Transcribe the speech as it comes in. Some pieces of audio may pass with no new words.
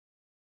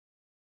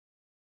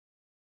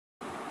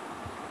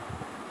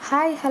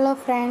Hi hello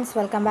friends,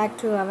 welcome back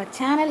to our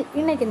channel.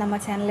 இன்றைக்கி நம்ம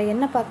சேனலில்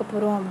என்ன பார்க்க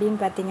போகிறோம் அப்படின்னு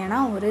பார்த்தீங்கன்னா,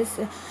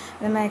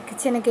 நம்ம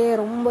கிச்சனுக்கே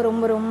ரொம்ப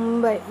ரொம்ப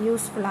ரொம்ப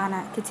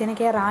யூஸ்ஃபுல்லான,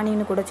 கிச்சனுக்கே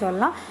ராணின்னு கூட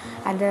சொல்லலாம்.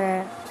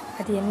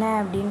 அது என்ன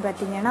அப்படின்னு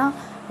பார்த்தீங்கன்னா,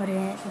 ஒரு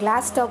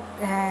கிளாஸ் டாப்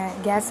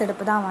கேஸ்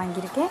அடுப்பு தான்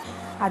வாங்கியிருக்கேன்.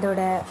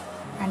 அதோட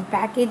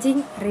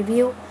பேக்கேஜிங்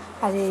ரிவ்யூ,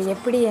 அது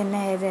எப்படி என்ன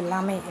இது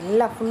எல்லாமே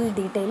எல்லா ஃபுல்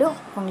டீட்டெயிலும்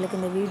உங்களுக்கு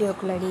இந்த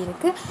வீடியோக்குள்ளாடி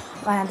இருக்குது.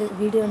 அது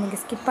வீடியோ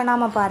நீங்கள் ஸ்கிப்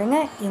பண்ணாமல்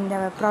பாருங்கள். இந்த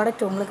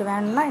ப்ராடக்ட் உங்களுக்கு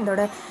வேணும்னா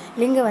இதோட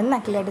லிங்கை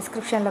நான் கீழே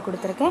டிஸ்கிரிப்ஷனில்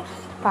கொடுத்துருக்கேன்,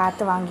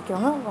 பார்த்து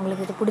வாங்கிக்கோங்க.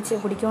 உங்களுக்கு இது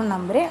பிடிக்கும்னு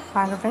நம்புகிறேன்.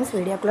 வாங்க ஃப்ரெண்ட்ஸ்,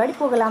 வீடியோக்குள்ளாடி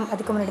போகலாம்.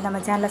 அதுக்கு முன்னாடி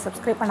நம்ம சேனலை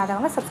சப்ஸ்கிரைப்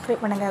பண்ணாதவங்க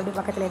சப்ஸ்கிரைப் பண்ணுங்கள். அப்படி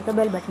பக்கத்தில் இருக்க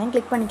பெல் பட்டனையும்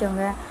கிளிக்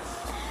பண்ணிக்கோங்க.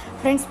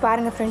 ஃப்ரெண்ட்ஸ்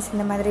பாருங்கள் ஃப்ரெண்ட்ஸ்,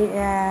 இந்த மாதிரி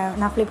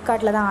நான்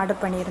ஃப்ளிப்கார்ட்டில் தான் ஆர்டர்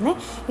பண்ணியிருந்தேன்.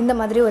 இந்த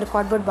மாதிரி ஒரு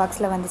கார்ட்போர்ட்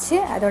பாக்ஸில் வந்துச்சு.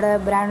 அதோட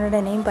பிராண்டோட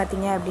நேம்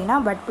பார்த்தீங்க அப்படின்னா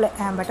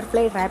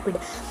butterfly rapid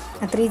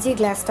 3G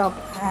class top,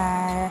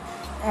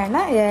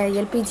 ஏன்னா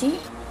எல்பிஜி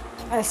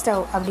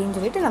ஸ்டவ் அப்படின்னு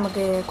சொல்லிட்டு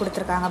நமக்கு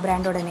கொடுத்துருக்காங்க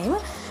பிராண்டோட நேம்.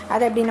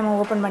 அதை எப்படி நம்ம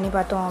ஓப்பன் பண்ணி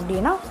பார்த்தோம்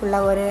அப்படின்னா,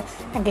 ஃபுல்லாக ஒரு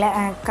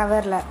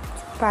கவரில்,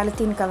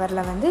 பாலித்தீன் கவரில்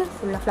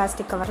ஃபுல்லாக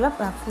பிளாஸ்டிக் கவரில்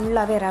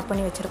ஃபுல்லாகவே ரேப்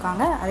பண்ணி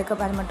வச்சுருக்காங்க.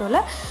 அதுக்கப்புறம் அது மட்டும்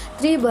இல்லை,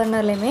 3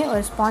 பர்னர்லேயுமே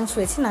ஒரு ஸ்பாஞ்ச்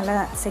வச்சு நல்லா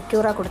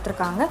செக்யூராக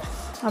கொடுத்துருக்காங்க.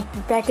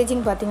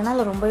 பேக்கேஜிங் பார்த்திங்கன்னா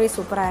ரொம்பவே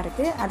சூப்பராக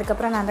இருக்குது.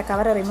 அதுக்கப்புறம் நான் அந்த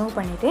கவரை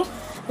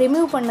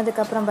ரிமூவ்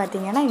பண்ணதுக்கப்புறம்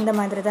பார்த்திங்கன்னா இந்த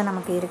மாதிரி தான்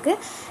நமக்கு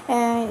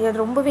இருக்குது.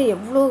 ரொம்பவே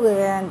எவ்வளோ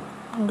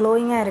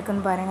க்ளோயிங்காக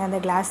இருக்குதுன்னு பாருங்கள். அந்த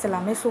கிளாஸ்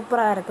எல்லாமே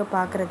சூப்பராக இருக்குது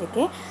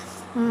பார்க்குறதுக்கே.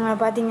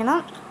 பார்த்திங்கன்னா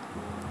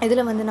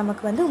இதில்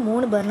நமக்கு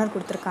 3 பர்னர்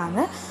கொடுத்துருக்காங்க.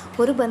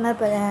 ஒரு பர்னர்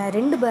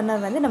 2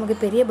 பர்னர் நமக்கு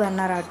பெரிய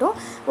பர்னர் ஆகட்டும்,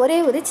 ஒரே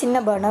ஒரு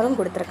சின்ன பர்னரும்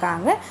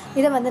கொடுத்துருக்காங்க.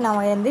 இதை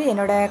நான்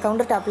என்னோடய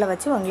கவுண்டர் டாப்பில்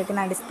வச்சு உங்களுக்கு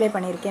நான் டிஸ்ப்ளே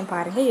பண்ணியிருக்கேன்.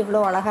 பாருங்கள்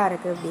எவ்வளோ அழகாக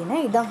இருக்குது அப்படின்னு.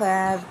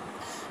 இதுதான்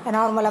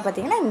நார்மலாக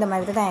பார்த்திங்கன்னா இந்த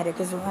மாதிரி தான்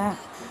இருக்குது.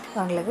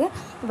 உங்களுக்கு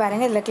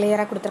பாருங்கள், இதில்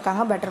கிளியராக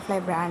கொடுத்துருக்காங்க பட்டர்ஃப்ளை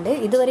பிராண்டு.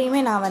 இதுவரையுமே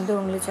நான்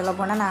உங்களுக்கு சொல்ல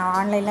போனால் நான்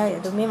ஆன்லைனில்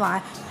எதுவுமே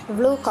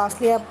இவ்வளோ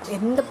காஸ்ட்லியாக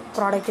எந்த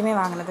ப்ராடக்ட்டுமே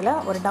வாங்கினதில்ல.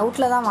 ஒரு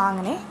டவுட்டில் தான்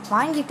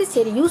வாங்கிட்டு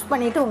சரி யூஸ்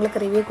பண்ணிவிட்டு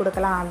உங்களுக்கு ரிவ்யூ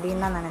கொடுக்கலாம்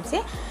அப்படின்னு தான்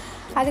நினச்சேன்.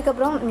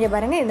 அதுக்கப்புறம் இங்கே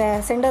பாருங்கள், இந்த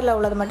சென்டரில்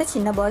உள்ளது மட்டும்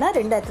சின்ன பர்னர்,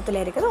 2 அர்த்தத்தில்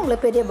இருக்குது.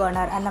 உங்களுக்கு பெரிய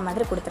பர்னர் அந்த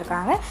மாதிரி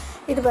கொடுத்துருக்காங்க.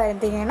 இது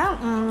பார்த்திங்கன்னா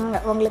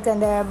உங்களுக்கு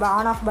அந்த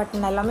ஆன் ஆஃப்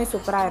பட்டன் எல்லாமே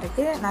சூப்பராக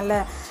இருக்குது. நல்ல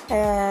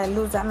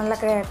லூஸாக நல்லா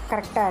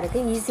கரெக்டாக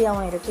இருக்குது.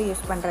 ஈஸியாகவும் இருக்குது,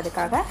 யூஸ்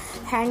பண்ணுறதுக்காக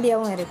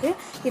ஹேண்டியாகவும் இருக்குது.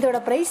 இதோட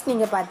ப்ரைஸ்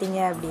நீங்கள் பார்த்தீங்க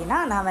அப்படின்னா,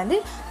 நான்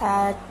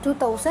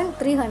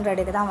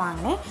 2300க்கு தான்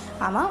வாங்கினேன்.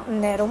 ஆமாம்,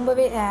 இந்த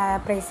ரொம்பவே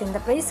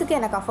இந்த ப்ரைஸுக்கு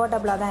எனக்கு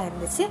அஃபோர்டபுளாக தான்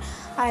இருந்துச்சு.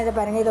 இதை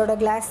பாருங்கள், இதோட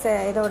கிளாஸ்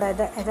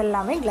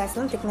இதெல்லாமே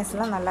கிளாஸ்லாம்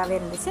திக்னஸ்லாம் நல்லாவே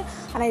இருந்துச்சு.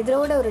 ஆனால்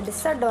இதோட ஒரு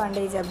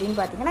டிஸ்அட்வான்டேஜ் அப்படின்னு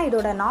பார்த்தீங்கன்னா,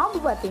 இதோட நாபு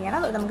பார்த்தீங்கன்னா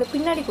நமக்கு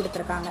பின்னாடி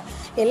கொடுத்துருக்காங்க.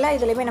 எல்லா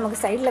இதுலேயுமே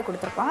நமக்கு சைடில்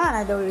கொடுத்துருப்பாங்க,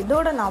 ஆனால்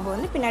இதோட நாபு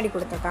பின்னாடி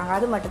கொடுத்துருக்காங்க.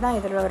 அது மட்டும்தான்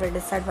இதில் ஒரு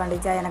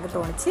டிஸ்அட்வான்டேஜாக எனக்கு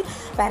தோணுச்சு.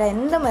 வேறு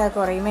எந்த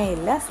குறையுமே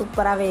இல்லை,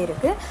 சூப்பராகவே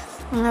இருக்குது.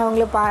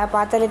 உங்களுக்கு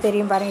பார்த்தாலே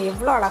தெரியும் பாருங்கள்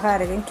எவ்வளோ அழகாக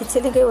இருக்குது.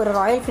 கிச்சனுக்கே ஒரு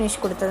ராயல்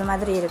ஃபினிஷ் கொடுத்தது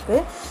மாதிரி இருக்குது.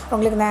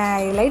 உங்களுக்கு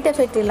லைட்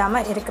எஃபெக்ட்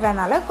இல்லாமல்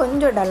இருக்கிறனால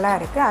கொஞ்சம் டல்லாக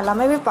இருக்குது.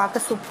 எல்லாமே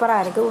பார்க்க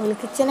சூப்பராக இருக்குது.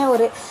 உங்களுக்கு கிச்சனே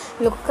ஒரு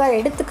லுக்காக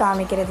எடுத்து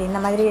காமிக்கிறது.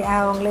 இந்த மாதிரி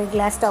உங்களுக்கு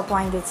கிளாஸ் டாப்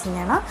வாங்கி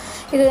வச்சிங்கன்னா,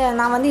 இது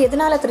நான்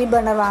எதனால் 3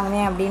 பர்னர்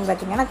வாங்கினேன் அப்படின்னு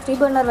பார்த்தீங்கன்னா, 3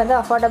 பர்னர்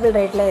அஃபோர்டபுள்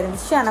ரேட்டில்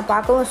இருந்துச்சு. ஆனால்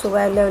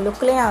பார்க்கவும்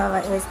லுக்லேயும்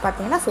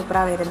பார்த்தீங்கன்னா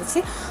சூப்பராகவே இருந்துச்சு.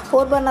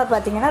 4 பர்னர்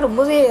பார்த்தீங்கன்னா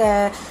ரொம்பவே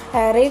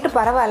ரேட்டு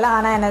பரவாயில்ல.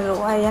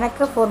 ஆனால்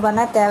எனக்கு 4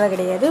 பர்னர் தேவை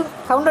கிடையாது.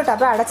 கவுண்டர் டாப்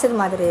அடைச்சது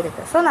மாதிரி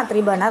இருக்குது. ஸோ நான்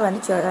 3 பர்னர்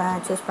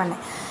சூஸ்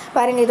பண்ணேன்.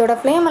 பாருங்கள், இதோட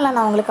ஃப்ளேமெல்லாம்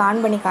நான் உங்களுக்கு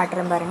ஆன் பண்ணி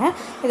காட்டுறேன் பாருங்கள்.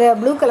 இது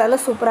ப்ளூ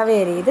கலரில் சூப்பராகவே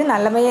எரியுது.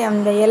 நல்லாவே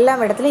அந்த எல்லா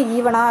இடத்துலையும்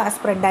ஈவனாக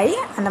ஸ்ப்ரெட் ஆகி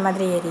அந்த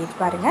மாதிரி எரியுது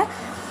பாருங்கள்.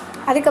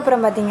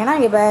 அதுக்கப்புறம் பார்த்திங்கன்னா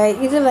இப்போ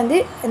இது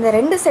இந்த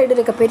 2 சைடு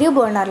இருக்க பெரிய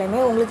பர்னர்லையுமே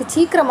உங்களுக்கு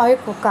சீக்கிரமாகவே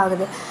குக்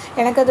ஆகுது.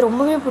 எனக்கு அது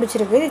ரொம்பவே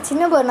பிடிச்சிருக்கு.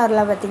 சின்ன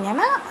பர்னரில்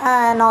பார்த்திங்கன்னா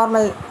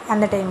நார்மல்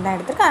அந்த டைம் தான்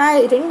எடுத்துருக்கு. ஆனால்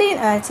 2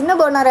 சின்ன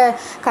பர்னரை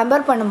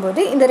கம்பேர்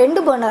பண்ணும்போது இந்த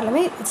 2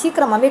 பர்னர்லையுமே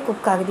சீக்கிரமாகவே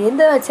குக் ஆகுது.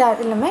 எந்த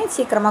அதுலையுமே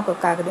சீக்கிரமாக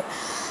குக் ஆகுது.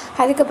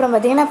 அதுக்கப்புறம்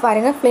பார்த்திங்கன்னா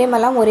பாருங்கள்,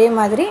 ஃப்ளேமெல்லாம் ஒரே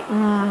மாதிரி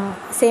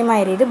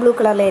சேமாக எரியுது. ப்ளூ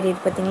கலரில் எரியுது.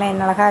 பார்த்திங்களா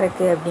என்ன அழகாக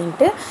இருக்குது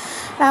அப்படின்ட்டு.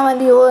 நான்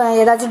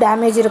ஏதாச்சும்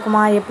டேமேஜ்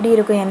இருக்குமா, எப்படி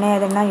இருக்கும் என்ன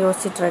ஏதுன்னா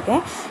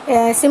யோசிச்சுட்ருக்கேன்.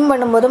 சிம்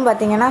பண்ணும்போதும்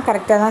பார்த்திங்கன்னா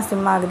கரெக்டாக தான்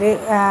சிம் ஆகுது.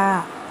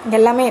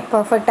 எல்லாமே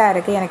பர்ஃபெக்டாக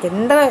இருக்குது. எனக்கு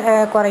எந்த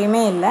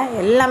குறையுமே இல்லை.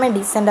 எல்லாமே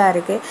டீசெண்டாக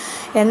இருக்குது.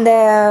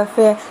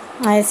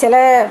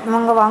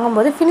 சிலவங்க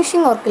வாங்கும்போது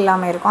ஃபினிஷிங் ஒர்க்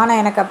இல்லாமல் இருக்கும்.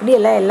 ஆனால் எனக்கு அப்படி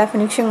இல்லை, எல்லா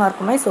ஃபினிஷிங்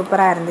ஒர்க்குமே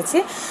சூப்பராக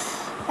இருந்துச்சு.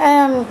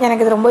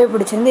 எனக்கு இது ரொம்பவே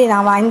பிடிச்சிருந்து.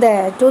 நான் இந்த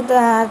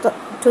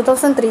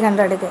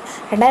 2300க்கு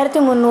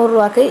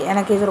 2300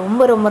 எனக்கு இது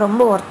ரொம்ப ரொம்ப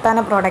ரொம்ப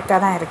ஒர்த்தான ப்ராடக்டாக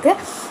தான் இருக்குது.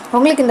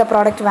 உங்களுக்கு இந்த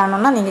ப்ராடக்ட்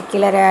வேணும்னா நீங்கள்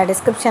கீழே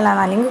டிஸ்கிரிப்ஷனில்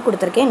நான் லிங்க்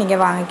கொடுத்துருக்கேன்,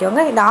 நீங்கள்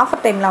வாங்கிக்கோங்க. இந்த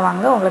ஆஃபர் டைமில்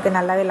வாங்க, உங்களுக்கு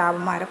நல்லாவே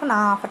லாபமாக இருக்கும்.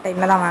 நான் ஆஃபர்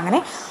டைமில் தான்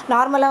வாங்கினேன்.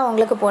 நார்மலாக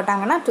உங்களுக்கு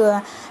போட்டாங்கன்னா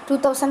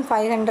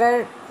 2500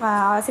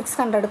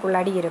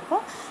 600க்குள்ளாடி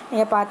இருக்கும்.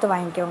 நீங்கள் பார்த்து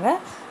வாங்கிக்கோங்க.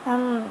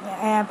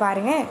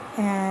 பாருங்கள்,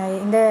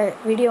 இந்த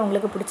வீடியோ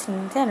உங்களுக்கு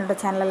பிடிச்சிருந்துச்சு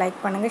என்னோடய சேனலை லைக்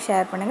பண்ணுங்கள்,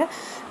 ஷேர் பண்ணுங்கள்,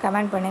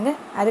 கமெண்ட் பண்ணுங்கள்.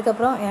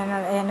 அதுக்கப்புறம்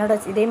என்னோட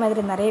இதே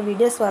மாதிரி நிறைய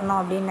வீடியோஸ் வரணும்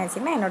அப்படின்னு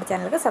நினச்சிங்கன்னா என்னோடய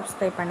சேனலுக்கு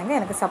சப்ஸ்கிரைப் பண்ணுங்கள்,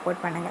 எனக்கு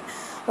சப்போர்ட் பண்ணுங்கள்.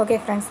 ஓகே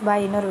ஃப்ரெண்ட்ஸ்,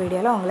 பாய். இன்னொரு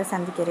வீடியோவில் உங்களை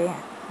சந்திக்கிறேன்.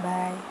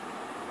 பாய்.